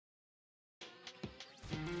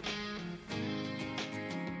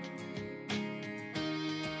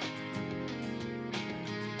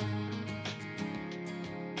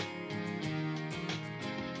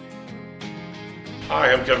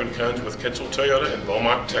Hi, I'm Kevin Kunz with Kinsel Toyota in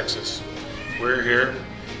Beaumont, Texas. We're here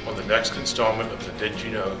on the next installment of the Did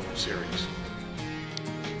You Know series.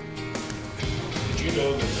 Did you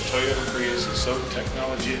know that the Toyota Prius is so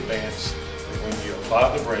technology advanced that when you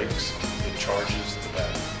apply the brakes, it charges the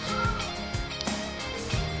batteries?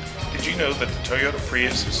 Did you know that the Toyota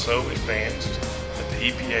Prius is so advanced that the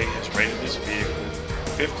EPA has rated this vehicle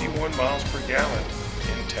 51 miles per gallon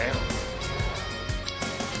in town?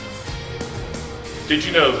 Did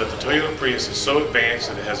you know that the Toyota Prius is so advanced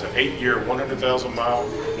that it has an 8-year, 100,000-mile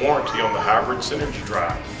warranty on the hybrid Synergy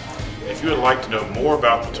drive? If you would like to know more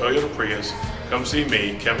about the Toyota Prius, come see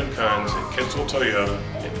me, Kevin Kunz, at Kinsel Toyota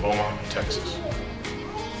in Beaumont, Texas.